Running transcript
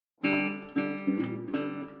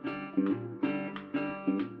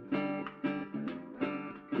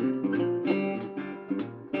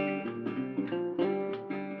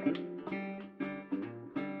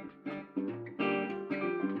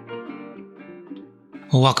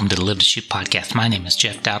Well, welcome to the Live to Shoot podcast. My name is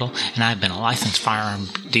Jeff Dowdle, and I've been a licensed firearm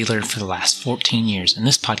dealer for the last 14 years. In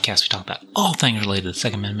this podcast, we talk about all things related to the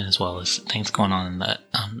Second Amendment, as well as things going on in the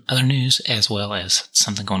other news, as well as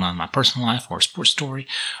something going on in my personal life, or a sports story,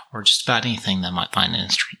 or just about anything that I might find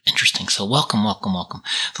interesting. So welcome.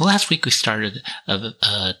 So last week, we started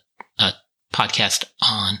a podcast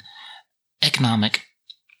on economic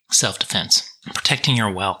self-defense, protecting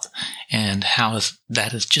your wealth, and how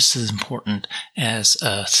that is just as important as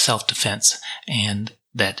self-defense, and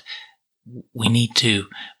that we need to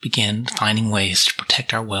begin finding ways to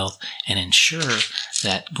protect our wealth and ensure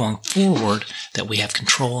that going forward that we have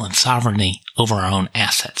control and sovereignty over our own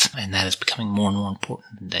assets. And that is becoming more and more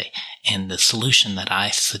important today. And the solution that I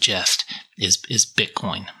suggest is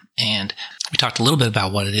Bitcoin. And we talked a little bit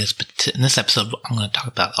about what it is, but in this episode, I'm going to talk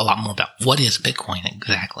about a lot more about what is Bitcoin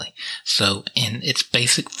exactly. So in its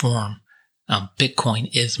basic form, Bitcoin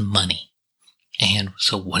is money. And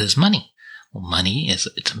so what is money? Well, money it's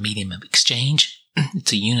a medium of exchange,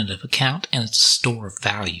 it's a unit of account, and it's a store of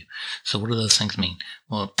value. So what do those things mean?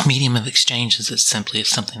 Well, a medium of exchange is simply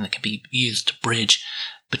something that can be used to bridge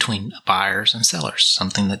between buyers and sellers,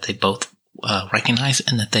 something that they both recognize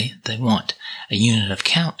and that they want. A unit of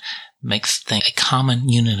account a common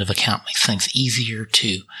unit of account makes things easier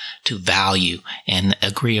to value and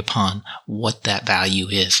agree upon what that value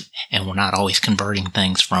is. And we're not always converting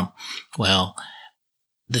things from, well,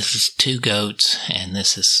 this is 2 goats and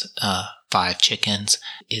this is 5 chickens.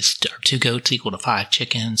 Are 2 goats equal to 5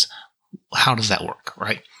 chickens? How does that work,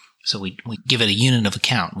 right? So we give it a unit of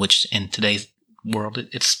account, which in today's world,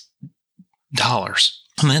 it's dollars.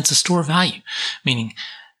 And then it's a store of value, meaning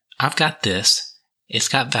I've got this, it's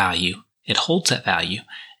got value, it holds that value,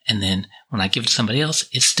 and then when I give it to somebody else,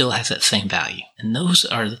 it still has that same value. And those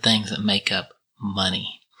are the things that make up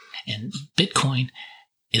money. And Bitcoin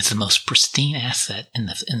is the most pristine asset in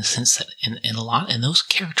the sense that in those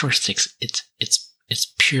characteristics,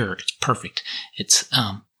 it's pure, it's perfect, it's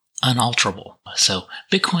unalterable. So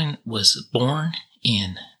Bitcoin was born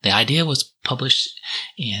the idea was published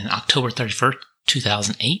in October 31st,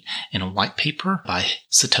 2008 in a white paper by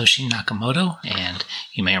Satoshi Nakamoto. And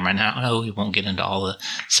you may or may not know, we won't get into all the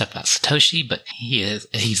stuff about Satoshi, but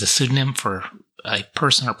he's a pseudonym for a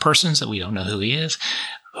person or persons that we don't know who he is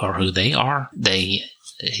or who they are.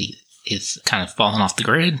 He is kind of fallen off the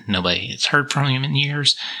grid. Nobody has heard from him in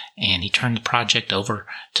years. And he turned the project over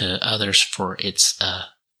to others for its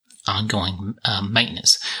ongoing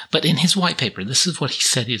maintenance. But in his white paper, this is what he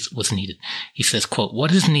said was needed. He says, quote,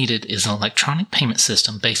 "What is needed is an electronic payment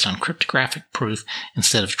system based on cryptographic proof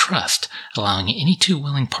instead of trust, allowing any 2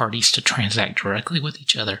 willing parties to transact directly with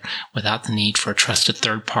each other without the need for a trusted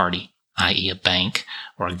third party, i.e. a bank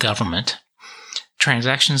or a government.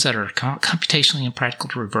 Transactions that are computationally impractical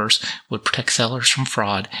to reverse would protect sellers from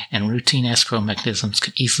fraud, and routine escrow mechanisms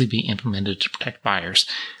could easily be implemented to protect buyers.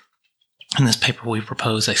 In this paper, we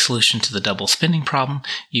propose a solution to the double spending problem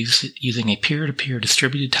using a peer-to-peer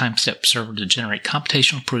distributed timestamp server to generate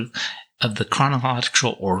computational proof of the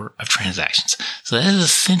chronological order of transactions." So that is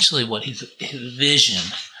essentially what his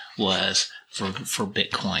vision was for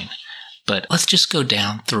Bitcoin. But let's just go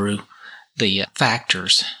down through the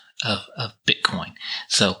factors of Bitcoin.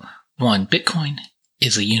 So 1, Bitcoin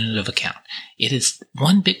is a unit of account. It is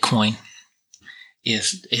 1 Bitcoin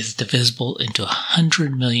is divisible into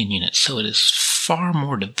 100 million units. So it is far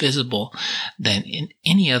more divisible than in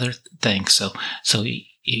any other thing. So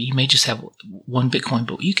you may just have 1 Bitcoin,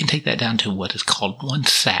 but you can take that down to what is called 1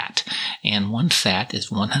 sat. And 1 sat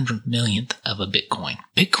is 100 millionth of a Bitcoin.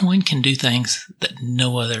 Bitcoin can do things that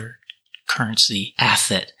no other currency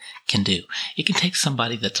asset can do. It can take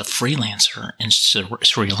somebody that's a freelancer in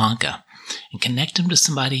Sri Lanka and connect them to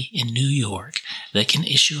somebody in New York. They can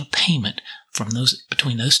issue a payment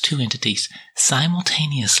between those 2 entities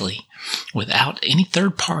simultaneously without any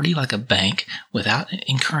third party like a bank, without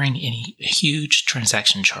incurring any huge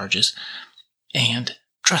transaction charges, and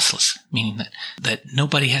trustless, meaning that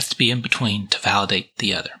nobody has to be in between to validate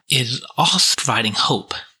the other. It is also providing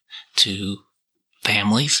hope to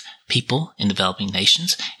families, people in developing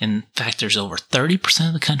nations. In fact, there's over 30%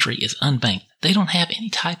 of the country is unbanked. They don't have any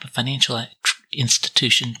type of financial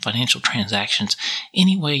institution, financial transactions,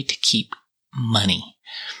 any way to keep money.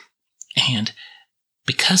 And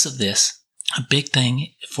because of this, a big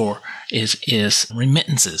thing is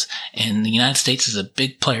remittances. And the United States is a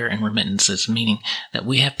big player in remittances, meaning that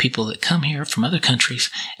we have people that come here from other countries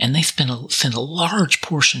and they send a large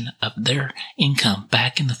portion of their income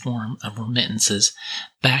back in the form of remittances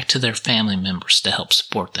back to their family members to help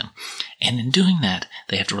support them. And in doing that,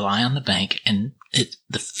 they have to rely on the bank and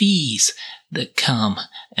the fees that come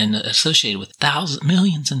and associated with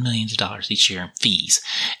millions and millions of dollars each year in fees.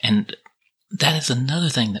 And that is another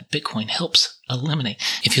thing that Bitcoin helps eliminate.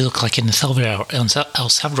 If you look like in El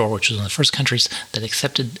Salvador, which was one of the first countries that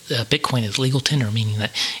accepted Bitcoin as legal tender, meaning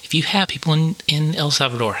that if you have people in El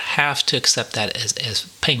Salvador have to accept that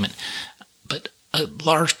as payment. But a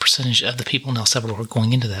large percentage of the people in El Salvador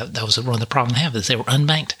going into that was one of the problems they have, is they were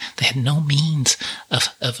unbanked. They had no means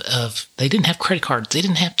they didn't have credit cards. They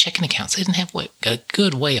didn't have checking accounts. They didn't have a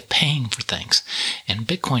good way of paying for things. And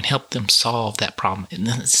Bitcoin helped them solve that problem. And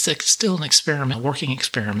it's still an experiment, a working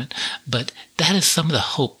experiment, but that is some of the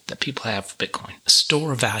hope that people have for Bitcoin. A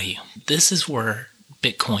store of value. This is where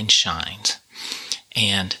Bitcoin shines.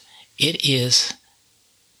 And it is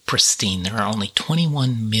pristine. There are only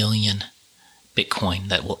 21 million Bitcoin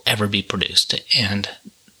that will ever be produced. And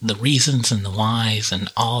the reasons and the whys and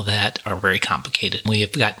all that are very complicated. We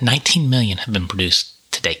have got 19 million have been produced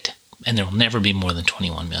to date, and there will never be more than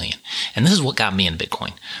 21 million. And this is what got me into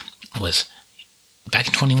Bitcoin, was back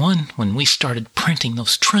in 21 when we started printing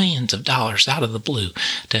those trillions of dollars out of the blue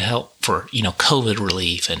to help for, COVID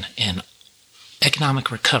relief and economic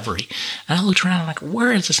recovery. And I looked around and I'm like,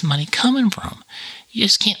 where is this money coming from? You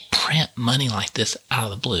just can't print money like this out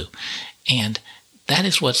of the blue. And that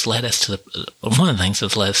is what's led us to one of the things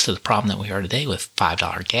that's led us to the problem that we are today with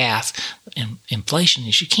 $5 gas and inflation,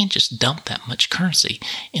 is you can't just dump that much currency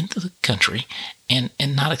into the country and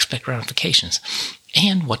not expect ramifications.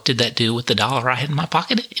 And what did that do with the dollar I had in my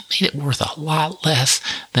pocket? It made it worth a lot less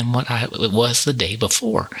than what it was the day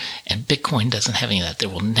before. And Bitcoin doesn't have any of that. There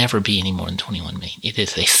will never be any more than 21 million. It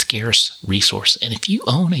is a scarce resource. And if you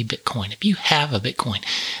own a Bitcoin, if you have a Bitcoin,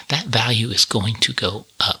 that value is going to go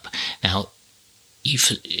up. Now,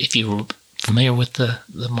 if you're familiar with the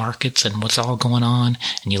markets and what's all going on,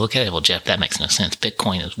 and you look at it, well, Jeff, that makes no sense.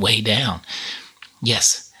 Bitcoin is way down.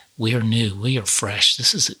 Yes. We are new. We are fresh.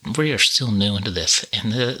 We are still new into this.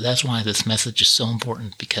 And that's why this message is so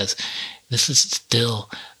important, because this is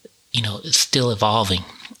still, it's still evolving,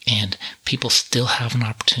 and people still have an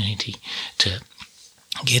opportunity to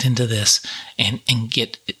get into this and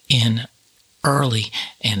get in early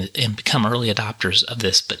and become early adopters of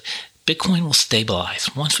this. But Bitcoin will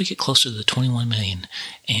stabilize once we get closer to the 21 million,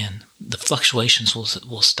 and the fluctuations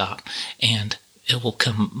will stop, and it will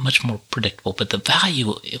become much more predictable. But the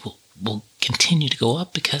value, it will continue to go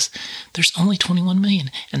up, because there's only 21 million,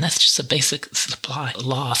 and that's just a basic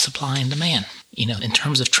law of supply and demand. In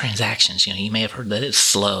terms of transactions, you may have heard that it's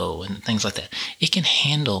slow and things like that. It can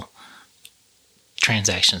handle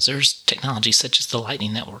transactions. There's technology such as the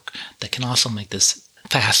Lightning Network that can also make this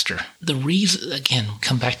faster. The reason, again,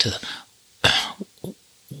 come back to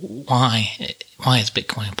why is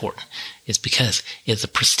Bitcoin important, is because it's a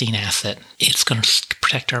pristine asset. It's going to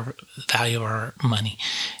protect our value of our money.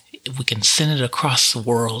 We can send it across the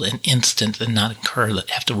world in instant and not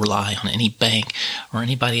have to rely on any bank or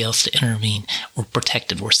anybody else to intervene. We're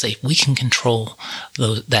protected. We're safe. We can control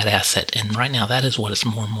that asset. And right now, that is what is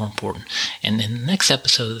more and more important. And in the next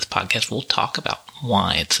episode of this podcast, we'll talk about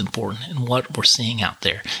why it's important and what we're seeing out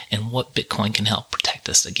there and what Bitcoin can help protect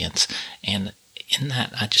us against. And in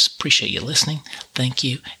that, I just appreciate you listening. Thank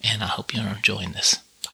you. And I hope you're enjoying this.